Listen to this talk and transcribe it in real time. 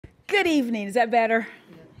Good evening. Is that better?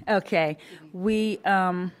 Okay.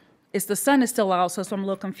 It's the sun is still out, so I'm a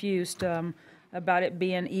little confused about it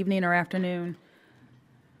being evening or afternoon.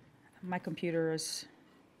 My computer is,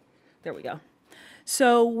 there we go.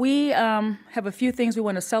 So we have a few things we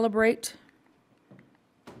want to celebrate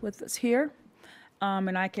with us here,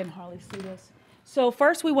 and I can hardly see this. So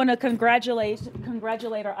first, we want to congratulate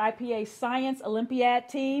our IPA Science Olympiad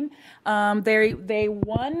team. They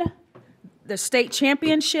won the state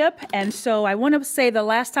championship, and so I want to say the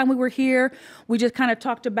last time we were here, we just kind of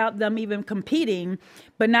talked about them even competing,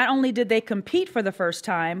 but not only did they compete for the first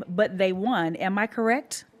time, but they won. Am I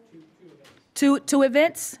correct? Two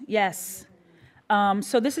events? Yes.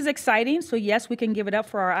 So this is exciting. So yes, we can give it up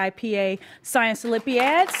for our IPA Science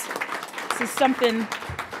Olympiads. This is something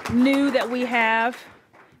new that we have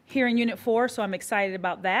here in Unit 4, so I'm excited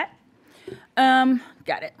about that.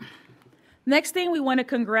 Got it. Next thing, we want to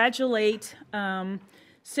congratulate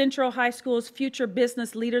Central High School's Future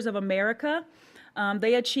Business Leaders of America.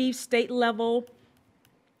 They achieved state level,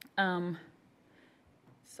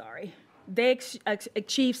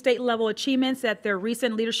 achieved state level achievements at their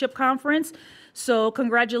recent leadership conference. So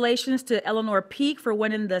congratulations to Eleanor Peak for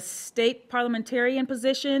winning the state parliamentarian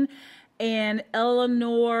position, and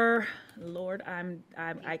Eleanor, Lord,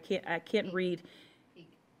 I can't read.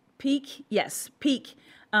 Peak, yes, Peak.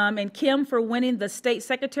 And Kim for winning the state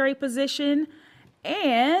secretary position,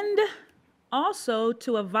 and also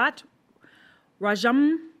to Avat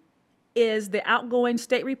Rajam is the outgoing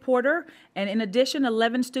state reporter, and in addition,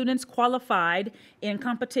 11 students qualified in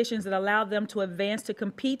competitions that allow them to advance to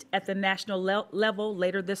compete at the national level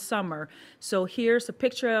later this summer. So here's a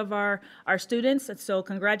picture of our students, and so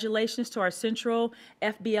congratulations to our Central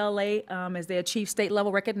FBLA as they achieve state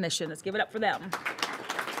level recognition. Let's give it up for them.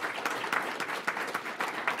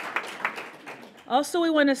 Also, we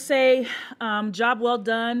want to say job well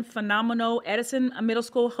done, phenomenal. Edison Middle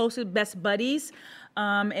School hosted Best Buddies,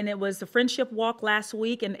 and it was the Friendship Walk last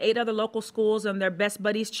week, and 8 other local schools and their Best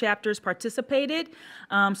Buddies chapters participated.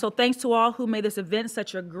 So thanks to all who made this event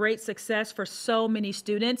such a great success for so many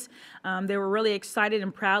students. They were really excited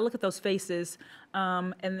and proud. Look at those faces.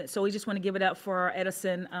 And so we just want to give it up for our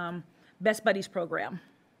Edison Best Buddies program.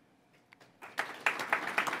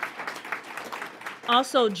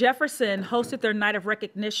 Also, Jefferson hosted their Night of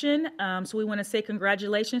Recognition, so we want to say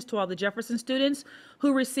congratulations to all the Jefferson students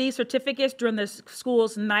who received certificates during the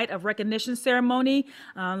school's Night of Recognition ceremony.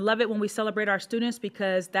 Love it when we celebrate our students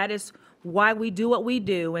because that is why we do what we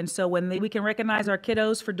do, and so when we can recognize our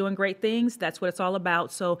kiddos for doing great things, that's what it's all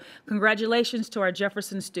about. So congratulations to our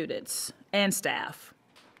Jefferson students and staff.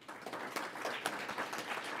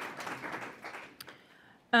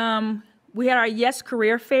 We had our Yes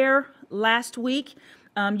Career Fair last week.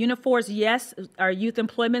 Unit 4's Yes, our Youth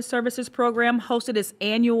Employment Services program, hosted its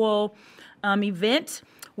annual event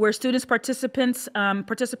where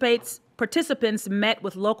participants met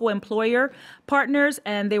with local employer partners,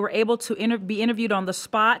 and they were able to be interviewed on the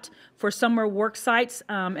spot for summer work sites,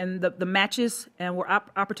 and the matches and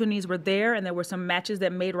opportunities were there, and there were some matches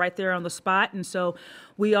that made right there on the spot. And so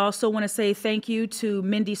we also want to say thank you to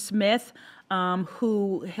Mindy Smith,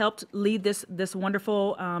 who helped lead this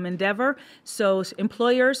wonderful endeavor. So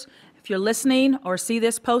employers, if you're listening or see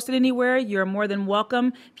this posted anywhere, you're more than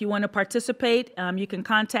welcome. If you want to participate, you can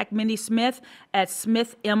contact Mindy Smith at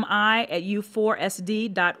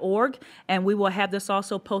smithmi@u4sd.org, and we will have this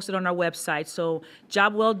also posted on our website. So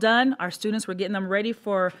job well done. Our students, we're getting them ready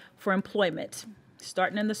for employment,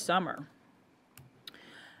 starting in the summer.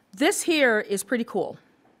 This here is pretty cool.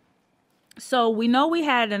 So we know we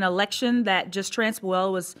had an election that just it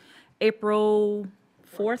was April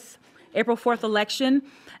 4th election.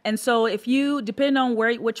 And so if you, depending on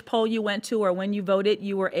which poll you went to or when you voted,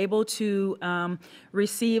 you were able to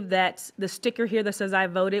receive the sticker here that says I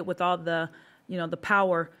voted with all the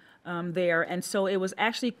power there. And so it was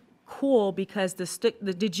actually cool because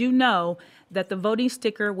did you know that the voting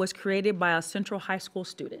sticker was created by a Central High School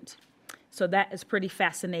student? So that is pretty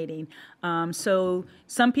fascinating. So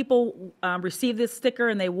some people received this sticker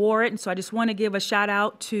and they wore it. And so I just want to give a shout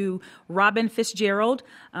out to Robin Fitzgerald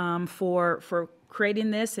for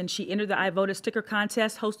creating this. And she entered the I Voted sticker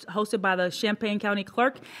contest hosted by the Champaign County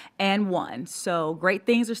Clerk and won. So great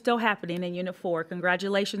things are still happening in Unit 4.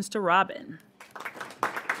 Congratulations to Robin.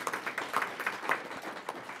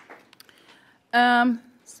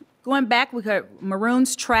 Going back, we got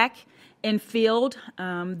Maroons track and field.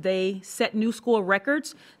 They set new school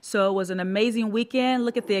records, so it was an amazing weekend.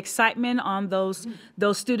 Look at the excitement on those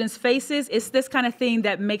students' faces. It's this kind of thing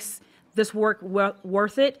that makes this work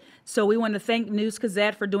worth it. So we want to thank News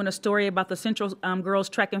Gazette for doing a story about the Central girls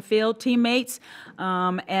track and field teammates.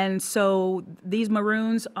 And so these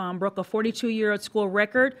Maroons broke a 42-year-old school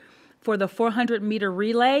record for the 400-meter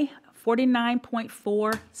relay,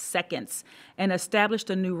 49.4 seconds, and established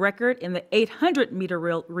a new record in the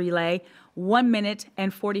 800-meter relay, 1 minute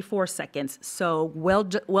and 44 seconds. So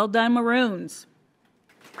well done, Maroons.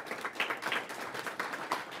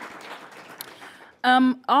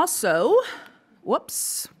 Also,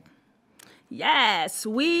 whoops. Yes,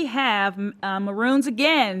 we have Maroons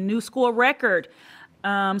again, new school record.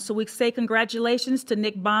 So we say congratulations to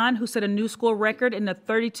Nick Bond, who set a new school record in the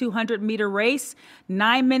 3,200-meter race,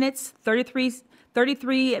 9 minutes,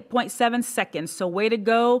 33.7 seconds. So way to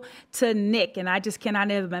go to Nick. And I just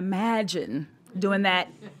cannot even imagine doing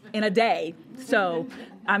that in a day. So,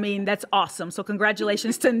 I mean, that's awesome. So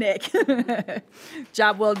congratulations to Nick.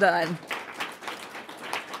 Job well done.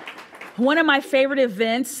 One of my favorite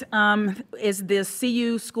events is the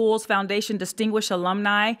CU Schools Foundation Distinguished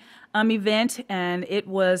Alumni event, and it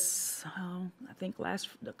was, I think, a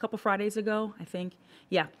couple Fridays ago, I think.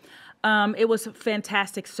 Yeah. It was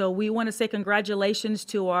fantastic. So we want to say congratulations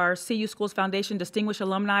to our CU Schools Foundation Distinguished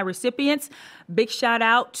Alumni recipients. Big shout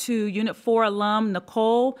out to Unit 4 alum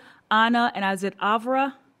Nicole, Anna, and Azit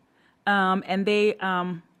Avra. And they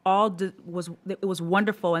it was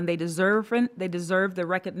wonderful, and they deserve the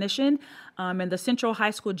recognition. And the Central High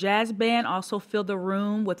School Jazz Band also filled the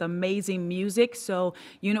room with amazing music. So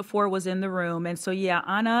Unit 4 was in the room, and so yeah,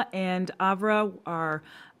 Anna and Avra are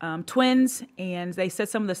twins, and they said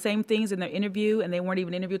some of the same things in their interview, and they weren't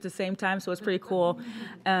even interviewed at the same time, so it's pretty cool.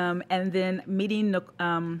 And then meeting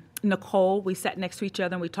Nicole, we sat next to each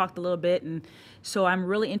other and we talked a little bit, and so I'm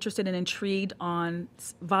really interested and intrigued on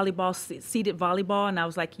volleyball, seated volleyball, and I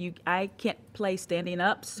was like, I can't play standing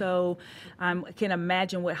up, so I can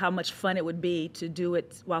imagine how much fun it would be to do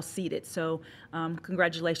it while seated. So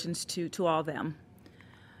congratulations to all of them.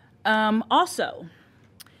 Also,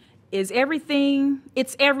 it's everything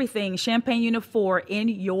Champaign Unit 4 in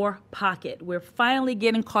your pocket. We're finally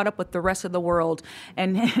getting caught up with the rest of the world,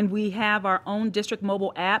 and we have our own district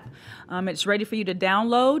mobile app. It's ready for you to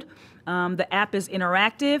download. The app is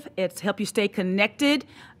interactive. It's help you stay connected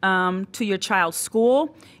to your child's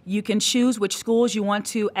school. You can choose which schools you want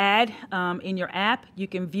to add in your app. You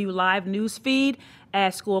can view live news feed,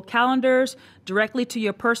 add school calendars directly to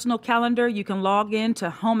your personal calendar. You can log in to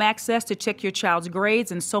Home Access to check your child's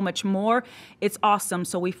grades and so much more. It's awesome.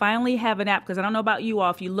 So we finally have an app, because I don't know about you all,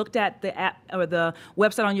 if you looked at the app or the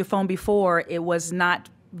website on your phone before, it was not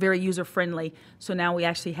very user-friendly. So now we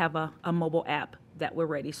actually have a mobile app that we're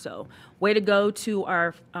ready. So way to go to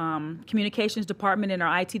our communications department and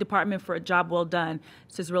our IT department for a job well done.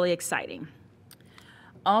 This is really exciting.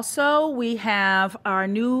 Also, we have our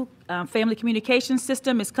new family communication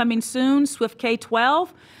system is coming soon, Swift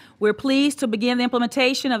K-12. We're pleased to begin the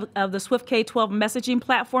implementation of the Swift K-12 messaging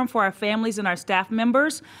platform for our families and our staff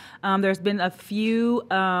members. There's been a few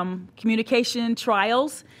communication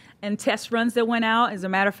trials and test runs that went out. As a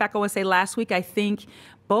matter of fact, I want to say last week, I think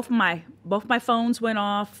both my phones went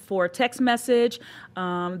off for a text message.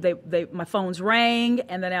 My phones rang,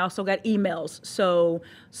 and then I also got emails. So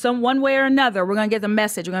one way or another, we're going to get the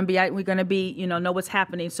message. We're going to be know what's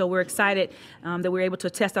happening. So we're excited that we're able to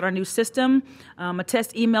test out our new system. A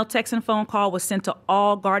test email, text, and phone call was sent to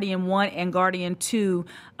all Guardian 1 and Guardian 2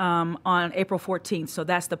 on April 14th. So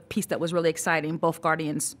that's the piece that was really exciting. Both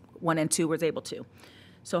Guardians 1 and 2 was able to.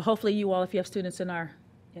 So hopefully you all, if you have students in our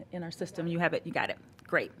system, you have it, you got it.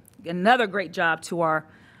 Great. Another great job to our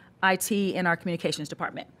IT and our communications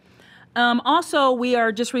department. Also, we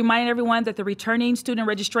are just reminding everyone that the returning student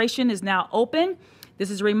registration is now open.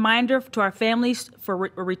 This is a reminder to our families for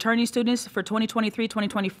returning students for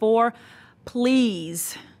 2023-2024.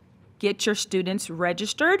 Please get your students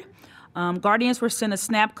registered. Guardians were sent a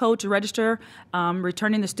SNAP code to register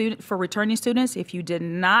returning students. If you did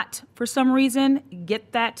not, for some reason,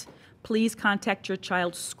 get that, please contact your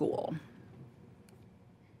child's school.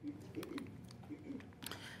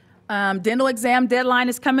 Dental exam deadline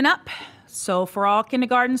is coming up. So for all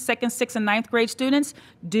kindergarten, 2nd, 6th, and 9th grade students,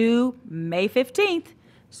 due May 15th.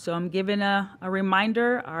 So I'm giving a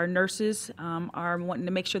reminder. Our nurses are wanting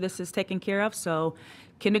to make sure this is taken care of. So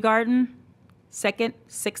kindergarten, 2nd,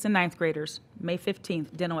 6th, and 9th graders, May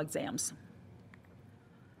 15th, dental exams.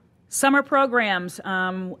 Summer programs.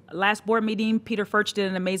 Last board meeting, Peter Furch did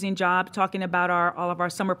an amazing job talking about all of our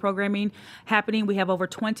summer programming happening. We have over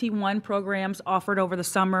 21 programs offered over the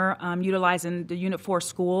summer utilizing the Unit 4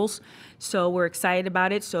 schools. So we're excited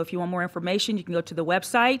about it. So if you want more information, you can go to the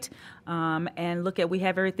website and look at, we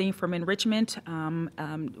have everything from enrichment.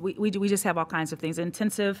 We just have all kinds of things,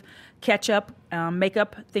 intensive, catch-up,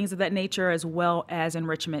 makeup, things of that nature, as well as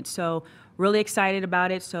enrichment. So really excited about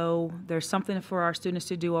it. So there's something for our students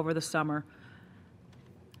to do over the summer.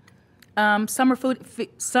 Summer food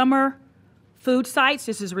sites,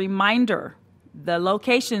 this is a reminder. The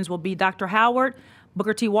locations will be Dr. Howard,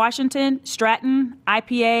 Booker T. Washington, Stratton,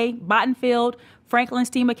 IPA, Bottenfield, Franklin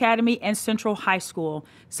STEAM Academy, and Central High School.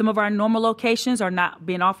 Some of our normal locations are not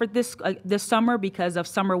being offered this summer because of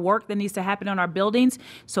summer work that needs to happen on our buildings.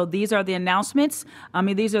 So these are the announcements.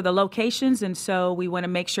 These are the locations, and so we want to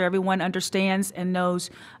make sure everyone understands and knows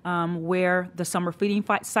where the summer feeding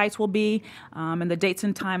sites will be, and the dates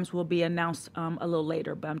and times will be announced a little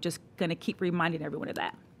later. But I'm just going to keep reminding everyone of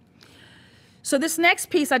that. So this next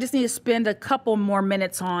piece I just need to spend a couple more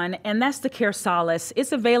minutes on, and that's the Care Solace.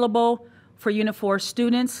 It's available for Unit 4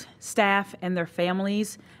 students, staff, and their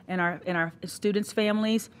families, and our students'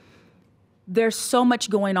 families. There's so much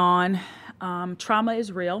going on. Trauma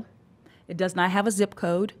is real. It does not have a zip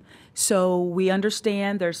code. So we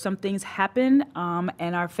understand there's some things happen,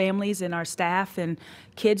 and our families and our staff and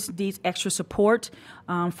kids need extra support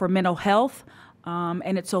for mental health,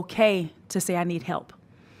 and it's okay to say, I need help.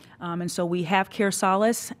 And so we have Care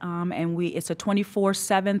Solace, and it's a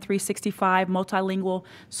 24/7, 365 multilingual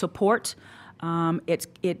support.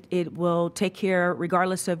 It will take care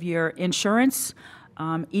regardless of your insurance,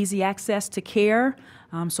 easy access to care.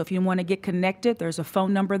 So if you want to get connected, there's a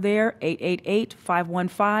phone number there,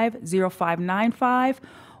 888-515-0595,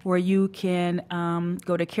 or you can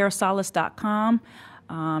go to caresolace.com.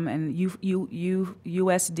 And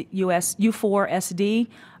U4SD,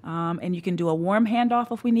 and you can do a warm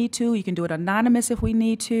handoff if we need to. You can do it anonymous if we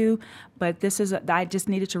need to. But I just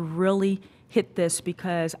needed to really hit this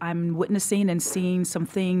because I'm witnessing and seeing some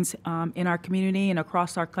things in our community and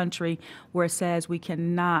across our country where it says we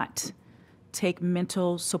cannot take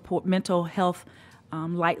mental health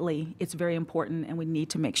lightly. It's very important, and we need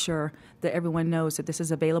to make sure that everyone knows that this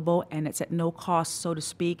is available and it's at no cost, so to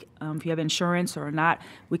speak. If you have insurance or not,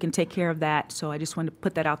 we can take care of that. So I just want to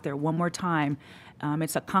put that out there one more time.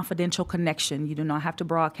 It's a confidential connection. You do not have to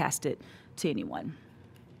broadcast it to anyone.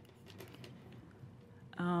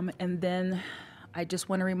 And then I just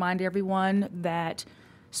want to remind everyone that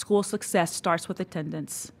school success starts with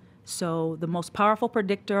attendance. So the most powerful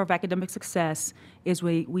predictor of academic success is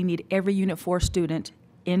we need every Unit 4 student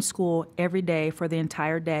in school every day for the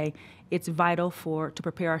entire day. It's vital to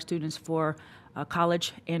prepare our students for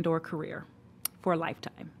college and or career for a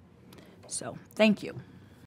lifetime. So thank you.